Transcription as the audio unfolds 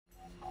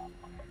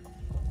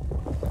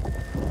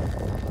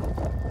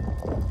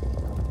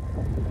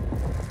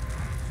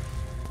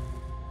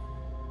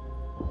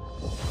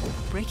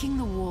Breaking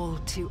the wall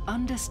to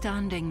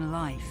understanding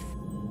life.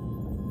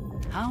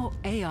 How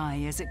AI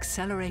is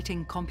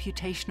accelerating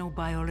computational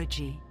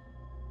biology.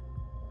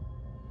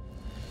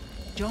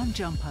 John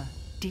Jumper,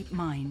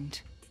 DeepMind.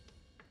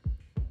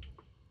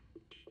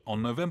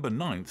 On November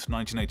 9th,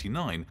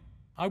 1989,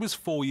 I was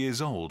 4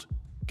 years old,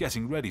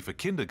 getting ready for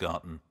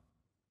kindergarten.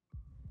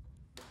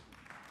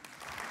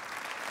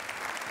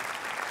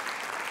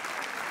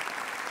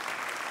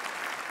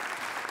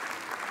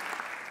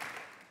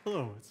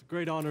 Hello, it's a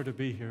great honor to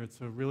be here. It's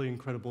a really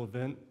incredible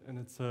event, and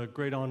it's a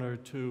great honor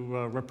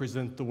to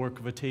represent the work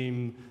of a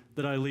team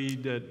that I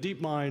lead at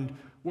DeepMind,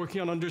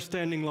 working on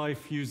understanding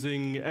life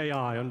using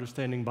AI,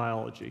 understanding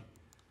biology.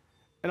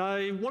 And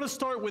I want to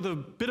start with a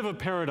bit of a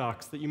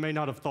paradox that you may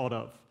not have thought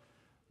of.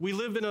 We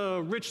live in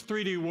a rich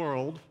 3D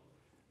world.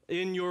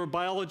 In your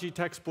biology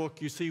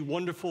textbook, you see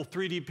wonderful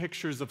 3D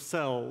pictures of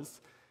cells,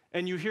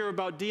 and you hear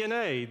about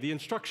DNA, the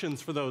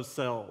instructions for those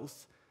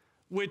cells,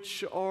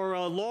 which are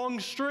a long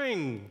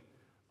string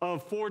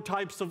of 4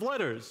 types of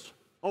letters,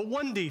 a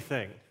 1D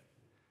thing.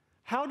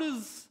 How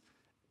does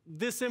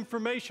this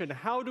information,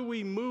 how do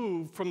we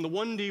move from the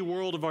 1D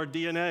world of our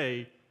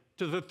DNA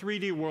to the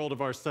 3D world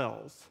of our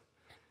cells?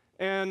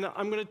 And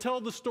I'm going to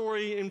tell the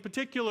story in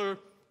particular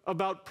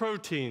about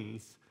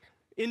proteins,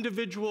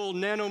 individual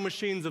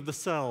nanomachines of the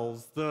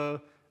cells.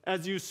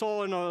 As you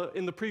saw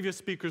in the previous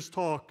speaker's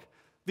talk,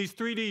 these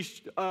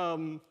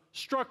 3D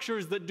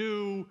structures that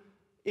do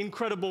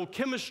incredible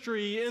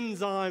chemistry,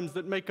 enzymes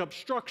that make up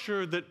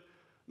structure, that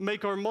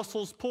make our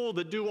muscles pull,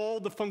 that do all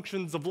the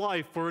functions of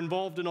life, or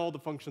involved in all the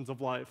functions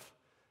of life.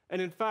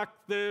 And in fact,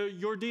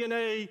 your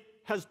DNA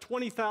has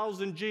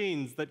 20,000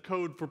 genes that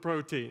code for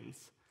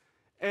proteins.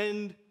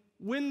 And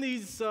when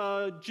these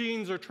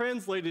genes are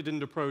translated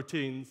into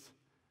proteins,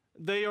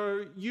 they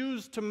are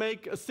used to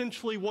make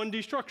essentially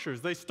 1D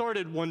structures. They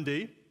started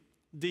 1D,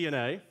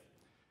 DNA,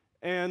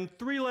 and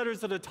 3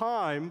 letters at a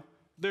time,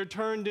 they're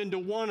turned into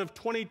one of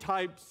 20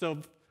 types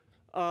of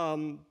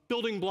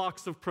building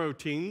blocks of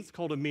proteins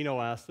called amino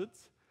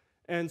acids.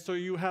 And so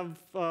you have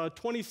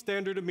 20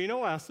 standard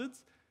amino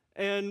acids,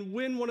 and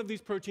when one of these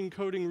protein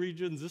coding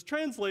regions is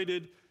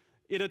translated,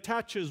 it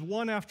attaches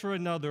one after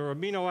another,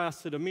 amino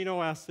acid,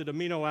 amino acid,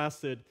 amino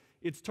acid.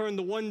 It's turned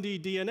the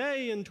 1D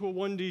DNA into a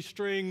 1D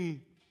string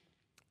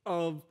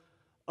of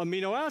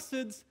amino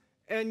acids,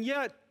 and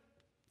yet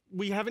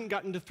we haven't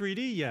gotten to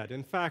 3D yet.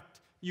 In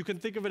fact, you can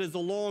think of it as a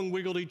long,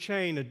 wiggly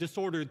chain, a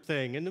disordered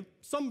thing. And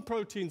some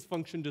proteins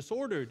function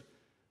disordered,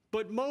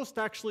 but most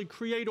actually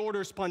create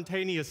order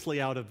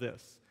spontaneously out of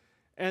this.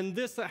 And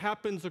this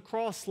happens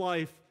across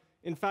life.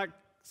 In fact,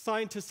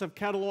 scientists have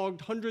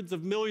cataloged hundreds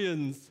of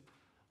millions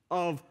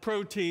of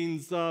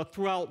proteins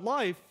throughout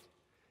life,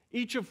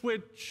 each of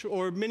which,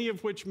 or many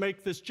of which,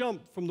 make this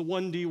jump from the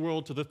 1D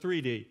world to the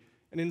 3D.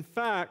 And in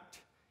fact,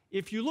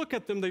 if you look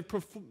at them,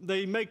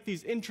 they make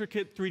these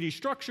intricate 3D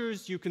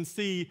structures. You can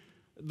see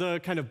the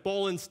kind of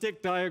ball and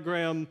stick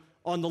diagram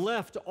on the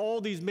left, all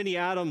these many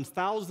atoms,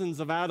 thousands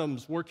of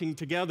atoms working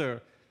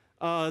together.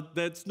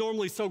 That's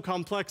normally so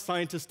complex,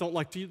 scientists don't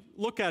like to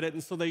look at it,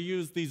 and so they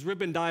use these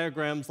ribbon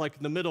diagrams like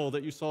in the middle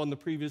that you saw in the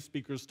previous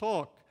speaker's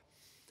talk.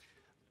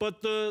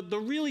 But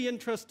the really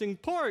interesting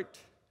part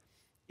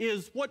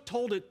is what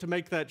told it to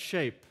make that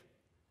shape.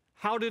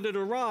 How did it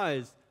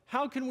arise?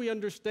 How can we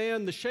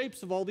understand the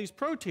shapes of all these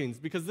proteins?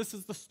 Because this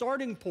is the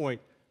starting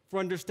point for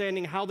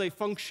understanding how they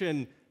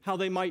function, how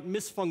they might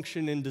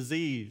misfunction in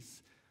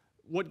disease,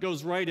 what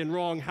goes right and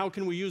wrong, how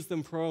can we use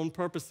them for our own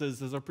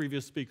purposes, as our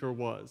previous speaker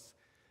was.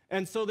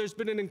 And so there's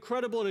been an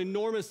incredible and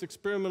enormous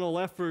experimental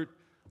effort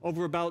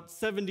over about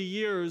 70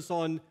 years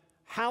on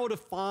how to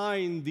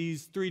find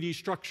these 3D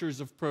structures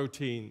of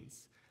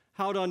proteins,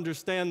 how to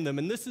understand them.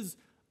 And this is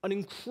an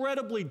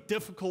incredibly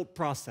difficult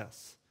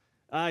process.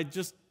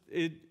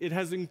 It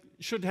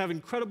should have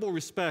incredible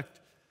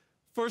respect.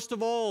 First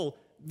of all,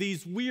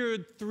 these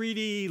weird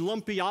 3D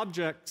lumpy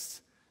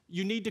objects,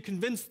 you need to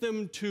convince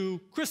them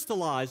to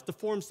crystallize, to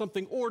form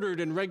something ordered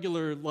and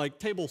regular like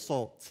table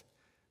salt.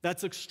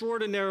 That's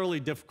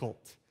extraordinarily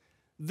difficult.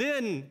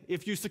 Then,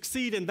 if you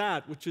succeed in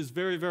that, which is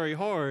very, very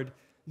hard,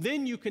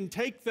 then you can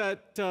take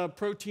that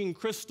protein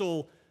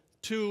crystal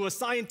to a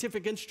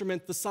scientific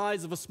instrument the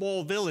size of a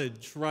small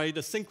village, right,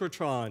 a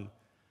synchrotron,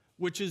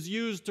 which is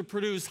used to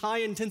produce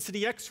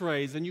high-intensity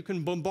X-rays, and you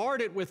can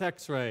bombard it with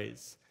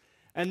X-rays.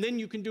 And then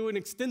you can do an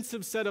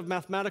extensive set of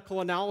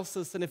mathematical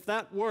analysis, and if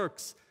that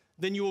works,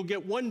 then you will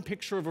get one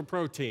picture of a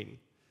protein.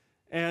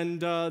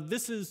 And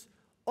this is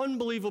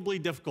unbelievably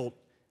difficult.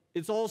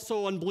 It's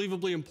also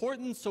unbelievably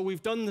important, so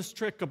we've done this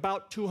trick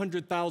about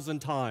 200,000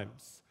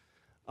 times.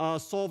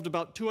 Solved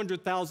about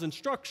 200,000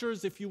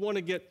 structures. If you want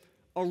to get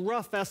a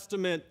rough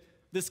estimate,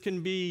 this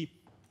can be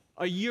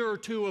a year or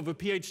two of a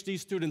PhD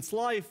student's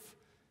life,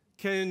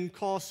 can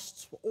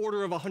cost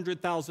order of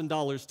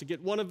 $100,000 to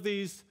get one of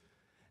these.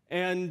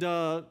 And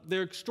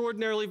they're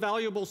extraordinarily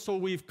valuable, so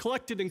we've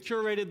collected and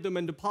curated them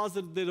and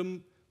deposited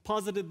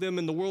them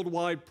in the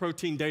Worldwide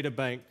Protein Data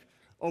Bank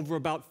over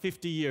about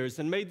 50 years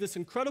and made this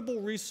incredible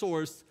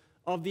resource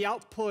of the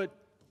output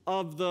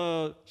of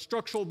the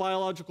structural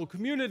biological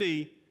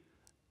community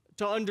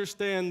to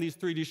understand these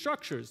 3D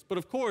structures. But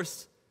of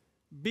course,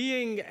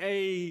 being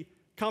a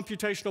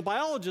computational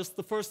biologist,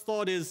 the first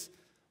thought is,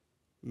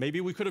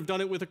 maybe we could have done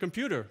it with a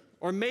computer.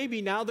 Or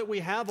maybe now that we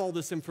have all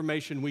this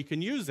information, we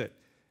can use it.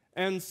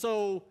 And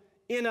so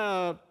in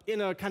a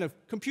kind of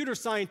computer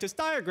scientist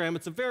diagram,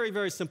 it's a very,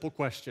 very simple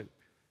question.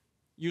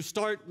 You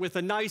start with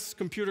a nice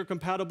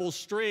computer-compatible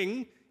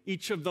string.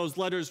 Each of those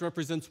letters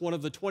represents one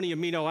of the 20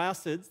 amino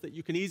acids that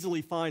you can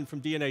easily find from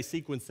DNA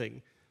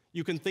sequencing.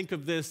 You can think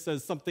of this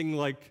as something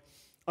like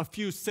a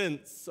few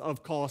cents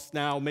of cost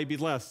now, maybe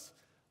less,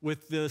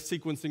 with the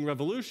sequencing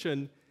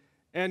revolution.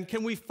 And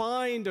can we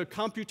find a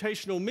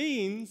computational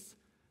means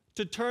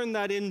to turn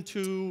that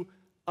into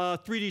a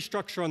 3D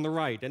structure on the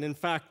right? And in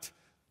fact,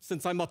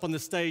 since I'm up on the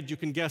stage, you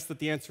can guess that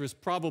the answer is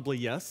probably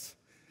yes.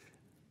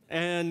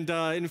 And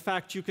in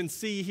fact, you can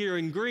see here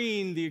in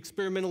green the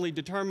experimentally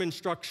determined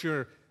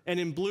structure, and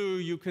in blue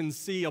you can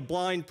see a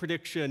blind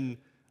prediction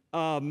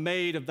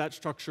made of that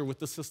structure with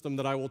the system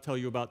that I will tell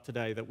you about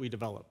today that we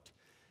developed.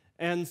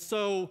 And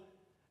so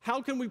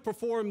how can we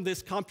perform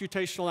this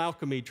computational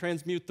alchemy,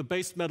 transmute the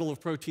base metal of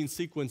protein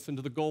sequence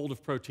into the gold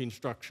of protein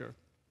structure?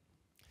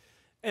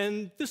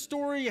 And this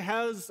story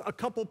has a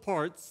couple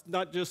parts,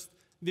 not just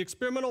the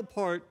experimental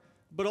part,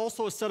 but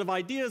also a set of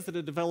ideas that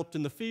are developed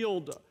in the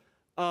field.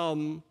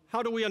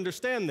 How do we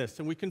understand this?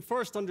 And we can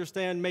first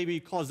understand maybe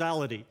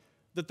causality,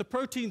 that the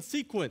protein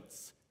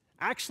sequence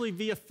actually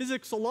via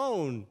physics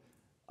alone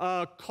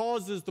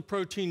causes the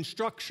protein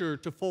structure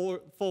to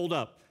fold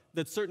up,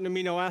 that certain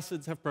amino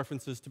acids have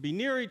preferences to be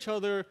near each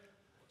other,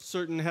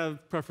 certain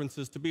have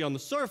preferences to be on the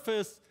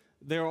surface.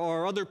 There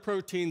are other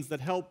proteins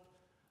that help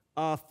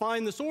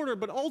find this order,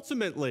 but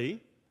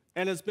ultimately,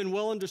 and has been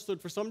well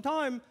understood for some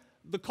time,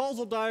 the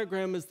causal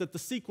diagram is that the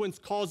sequence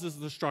causes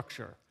the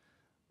structure.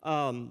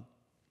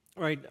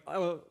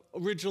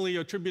 Originally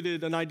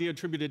an idea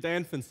attributed to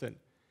Anfinsen.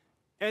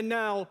 And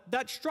now,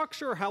 that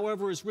structure,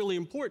 however, is really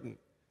important.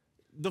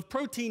 The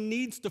protein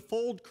needs to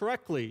fold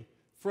correctly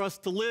for us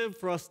to live,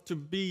 for us to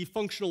be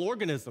functional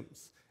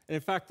organisms. And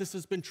in fact, this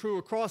has been true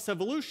across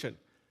evolution.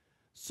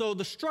 So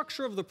the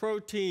structure of the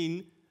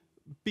protein,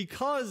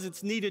 because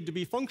it's needed to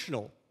be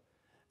functional,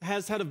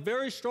 has had a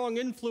very strong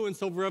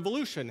influence over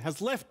evolution,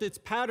 has left its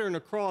pattern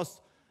across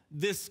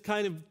this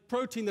kind of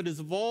protein that has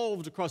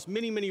evolved across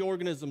many, many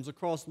organisms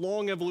across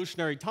long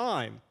evolutionary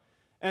time.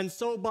 And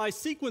so by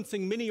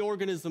sequencing many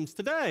organisms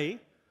today,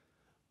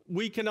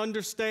 we can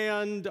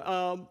understand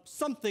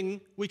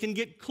something, we can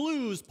get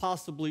clues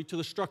possibly to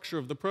the structure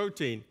of the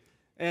protein.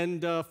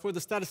 And for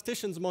the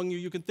statisticians among you,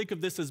 you can think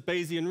of this as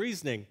Bayesian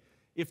reasoning.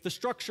 If the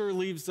structure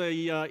leaves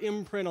an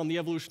imprint on the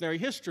evolutionary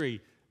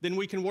history, then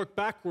we can work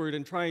backward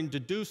and try and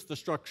deduce the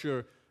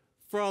structure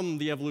from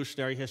the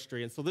evolutionary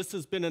history. And so this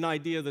has been an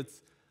idea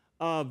that's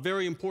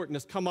very important,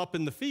 has come up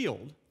in the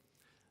field.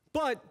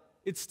 But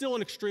it's still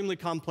an extremely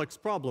complex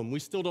problem. We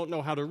still don't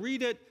know how to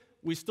read it.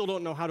 We still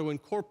don't know how to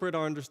incorporate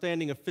our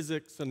understanding of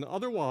physics and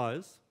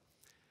otherwise.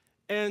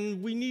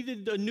 And we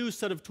needed a new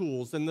set of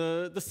tools. And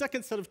the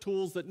second set of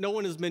tools that no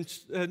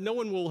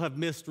one will have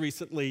missed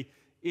recently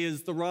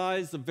is the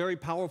rise of very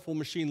powerful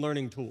machine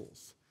learning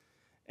tools.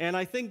 And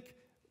I think,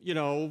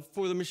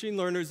 for the machine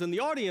learners in the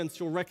audience,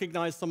 you'll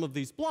recognize some of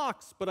these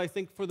blocks. But I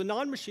think for the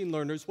non-machine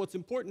learners, what's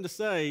important to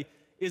say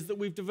is that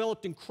we've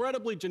developed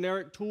incredibly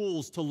generic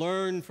tools to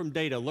learn from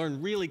data, learn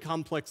really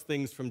complex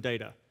things from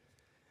data.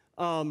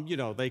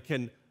 They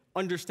can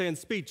understand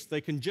speech,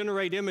 they can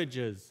generate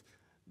images,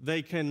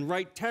 they can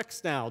write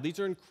text now. These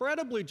are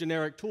incredibly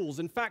generic tools,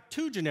 in fact,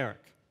 too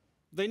generic.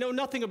 They know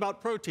nothing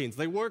about proteins.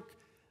 They work,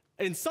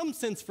 in some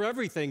sense, for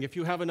everything if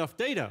you have enough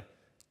data.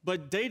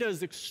 But data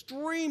is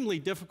extremely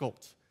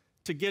difficult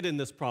to get in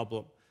this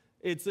problem.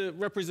 It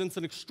represents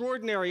an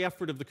extraordinary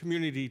effort of the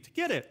community to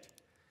get it.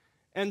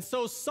 And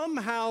so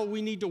somehow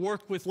we need to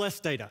work with less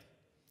data,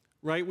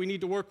 right? We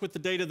need to work with the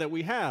data that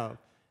we have.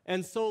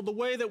 And so the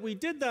way that we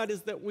did that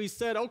is that we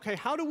said, okay,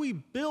 how do we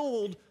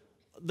build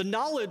the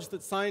knowledge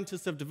that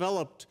scientists have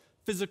developed,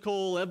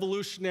 physical,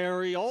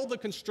 evolutionary, all the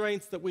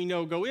constraints that we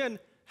know go in,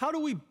 how do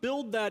we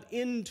build that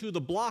into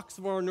the blocks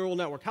of our neural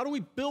network? How do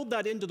we build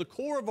that into the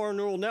core of our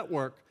neural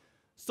network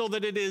so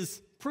that it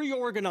is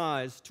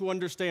pre-organized to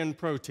understand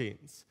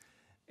proteins?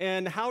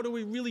 And how do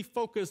we really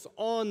focus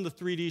on the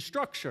 3D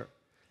structure?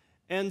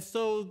 And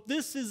so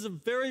this is a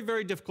very,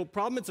 very difficult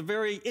problem. It's a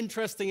very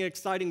interesting and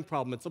exciting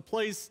problem. It's a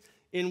place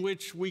in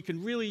which we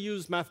can really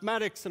use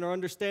mathematics and our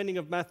understanding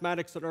of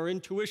mathematics and our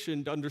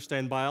intuition to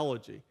understand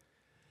biology.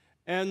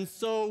 And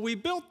so we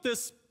built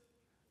this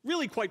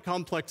really quite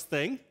complex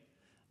thing,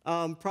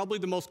 probably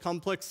the most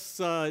complex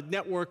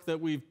network that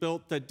we've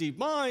built at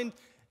DeepMind.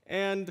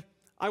 And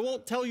I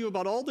won't tell you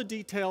about all the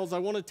details. I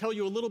want to tell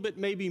you a little bit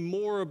maybe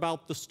more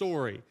about the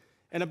story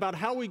and about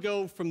how we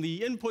go from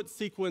the input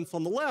sequence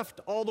on the left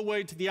all the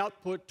way to the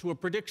output to a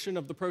prediction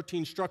of the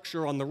protein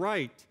structure on the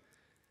right.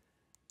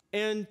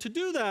 And to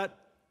do that,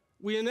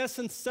 we in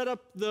essence set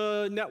up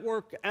the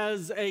network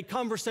as a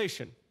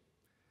conversation.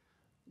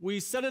 We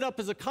set it up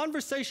as a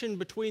conversation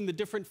between the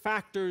different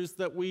factors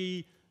that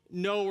we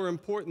know are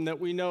important, that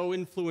we know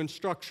influence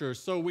structure.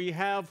 So we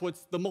have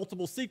what's the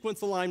multiple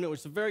sequence alignment,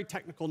 which is a very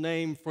technical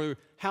name for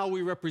how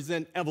we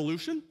represent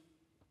evolution.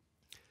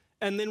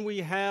 And then we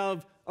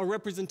have a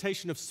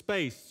representation of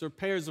space, or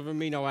pairs of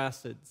amino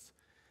acids.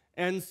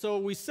 And so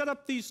we set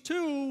up these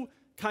two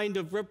kind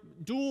of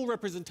dual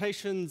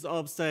representations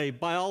of, say,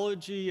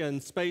 biology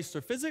and space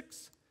or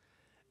physics.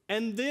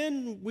 And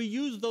then we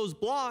use those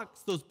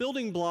blocks, those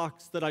building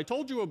blocks that I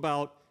told you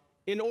about,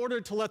 in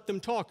order to let them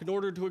talk, in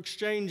order to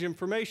exchange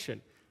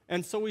information.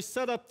 And so we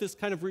set up this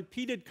kind of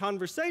repeated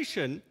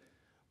conversation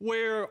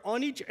where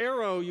on each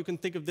arrow, you can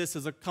think of this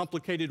as a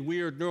complicated,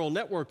 weird neural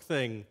network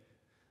thing.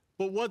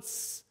 But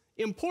what's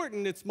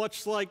important, it's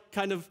much like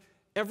kind of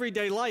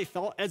everyday life.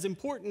 As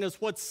important as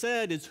what's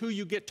said is who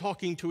you get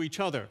talking to each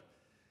other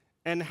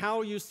and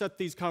how you set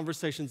these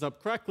conversations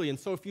up correctly. And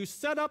so if you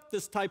set up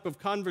this type of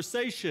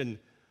conversation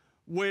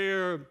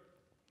where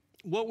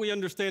what we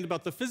understand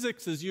about the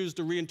physics is used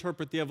to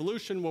reinterpret the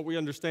evolution, what we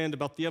understand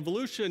about the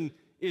evolution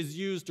is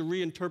used to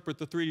reinterpret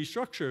the 3D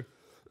structure,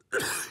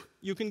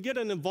 you can get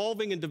an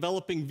evolving and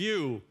developing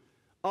view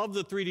of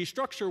the 3D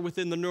structure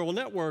within the neural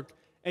network,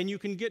 and you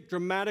can get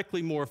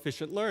dramatically more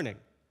efficient learning.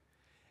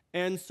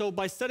 And so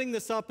by setting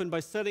this up and by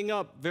setting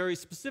up very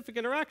specific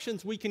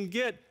interactions, we can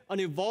get an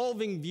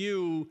evolving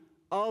view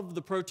of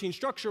the protein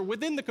structure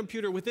within the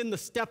computer, within the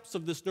steps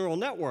of this neural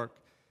network.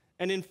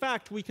 And in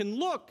fact, we can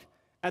look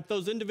at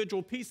those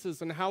individual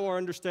pieces and how our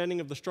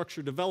understanding of the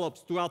structure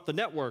develops throughout the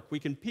network. We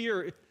can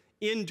peer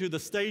into the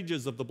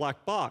stages of the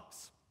black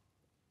box.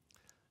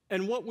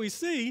 And what we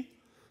see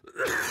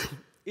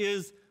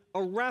is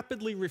a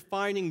rapidly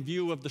refining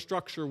view of the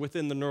structure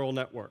within the neural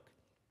network.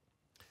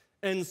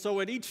 And so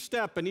at each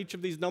step, and each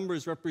of these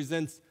numbers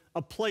represents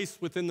a place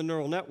within the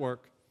neural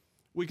network,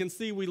 we can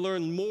see we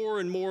learn more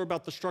and more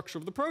about the structure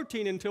of the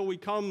protein until we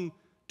come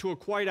to a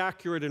quite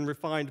accurate and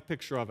refined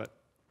picture of it.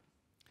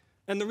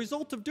 And the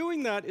result of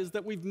doing that is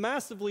that we've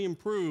massively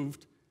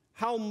improved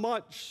how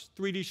much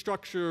 3D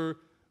structure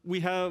we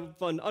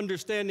have an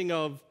understanding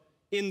of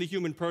in the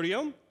human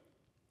proteome.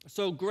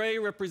 So gray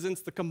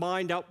represents the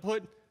combined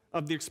output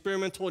of the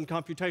experimental and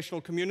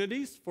computational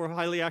communities for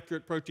highly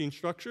accurate protein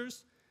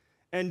structures.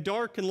 And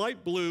dark and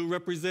light blue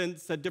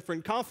represents, at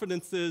different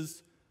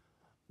confidences,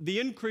 the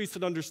increase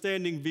in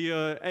understanding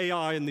via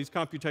AI and these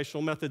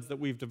computational methods that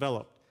we've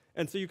developed.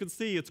 And so you can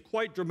see it's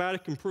quite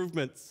dramatic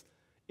improvements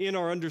in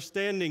our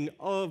understanding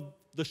of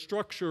the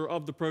structure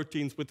of the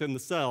proteins within the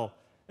cell.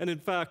 And in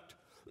fact,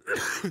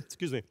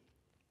 excuse me,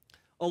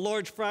 a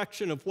large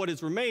fraction of what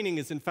is remaining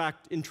is in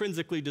fact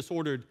intrinsically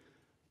disordered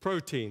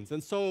proteins.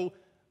 And so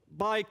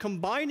by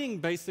combining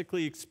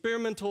basically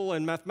experimental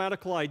and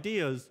mathematical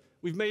ideas,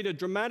 we've made a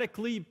dramatic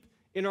leap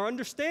in our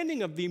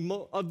understanding of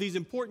these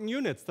important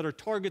units that are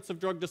targets of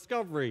drug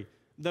discovery,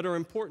 that are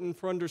important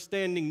for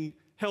understanding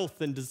health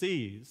and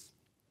disease.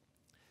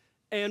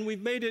 And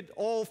we've made it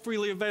all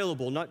freely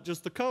available, not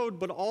just the code,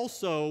 but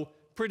also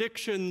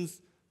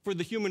predictions for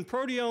the human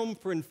proteome.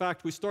 For in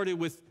fact, we started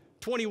with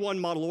 21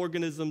 model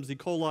organisms, E.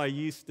 coli,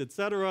 yeast, et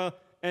cetera,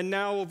 and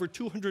now over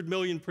 200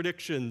 million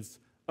predictions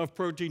of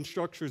protein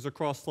structures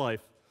across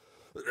life.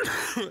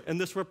 And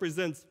this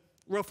represents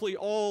roughly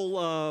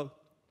all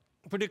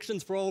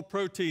predictions for all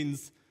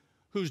proteins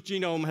whose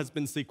genome has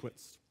been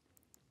sequenced.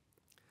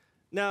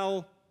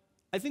 Now,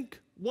 I think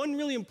one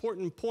really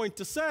important point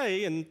to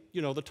say, and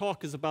the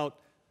talk is about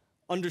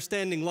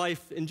understanding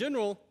life in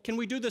general, can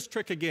we do this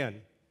trick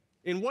again?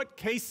 In what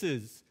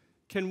cases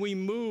can we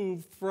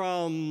move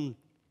from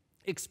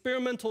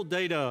experimental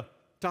data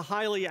to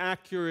highly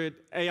accurate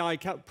AI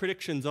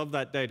predictions of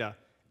that data?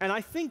 And I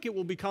think it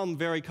will become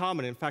very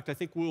common. In fact, I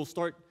think we will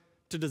start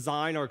to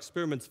design our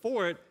experiments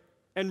for it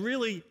and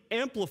really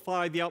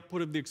amplify the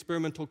output of the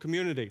experimental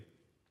community.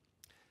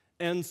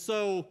 And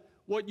so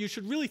what you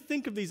should really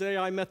think of these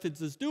AI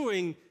methods as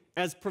doing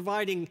as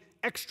providing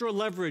extra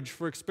leverage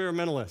for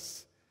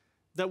experimentalists.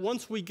 That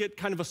once we get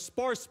kind of a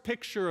sparse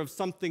picture of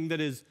something that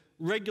is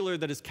regular,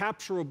 that is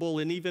capturable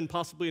in even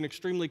possibly an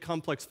extremely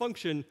complex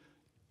function,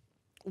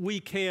 we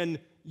can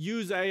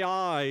use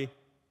AI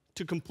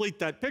to complete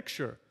that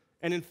picture.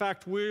 And in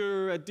fact,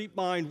 we're at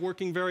DeepMind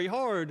working very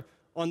hard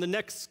on the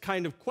next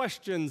kind of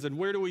questions and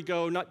where do we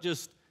go, not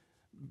just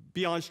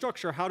beyond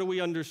structure, how do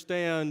we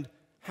understand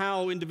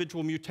how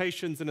individual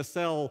mutations in a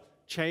cell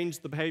change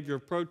the behavior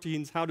of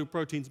proteins, how do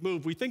proteins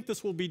move? We think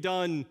this will be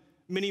done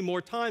many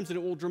more times and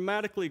it will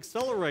dramatically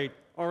accelerate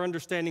our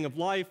understanding of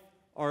life,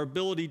 our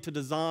ability to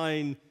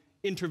design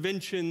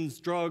interventions,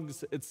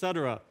 drugs, et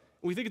cetera.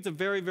 We think it's a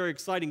very, very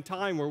exciting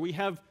time where we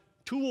have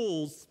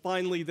tools,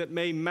 finally, that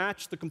may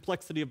match the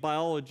complexity of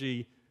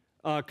biology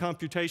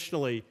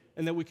computationally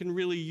and that we can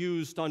really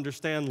use to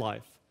understand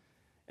life.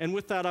 And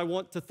with that, I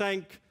want to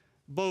thank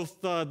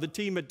both the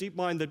team at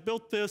DeepMind that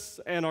built this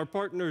and our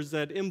partners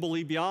at Imble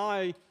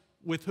EBI,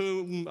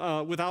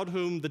 without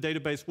whom the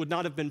database would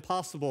not have been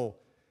possible.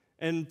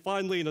 And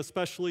finally, and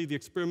especially, the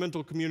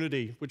experimental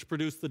community, which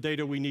produced the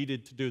data we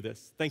needed to do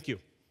this. Thank you.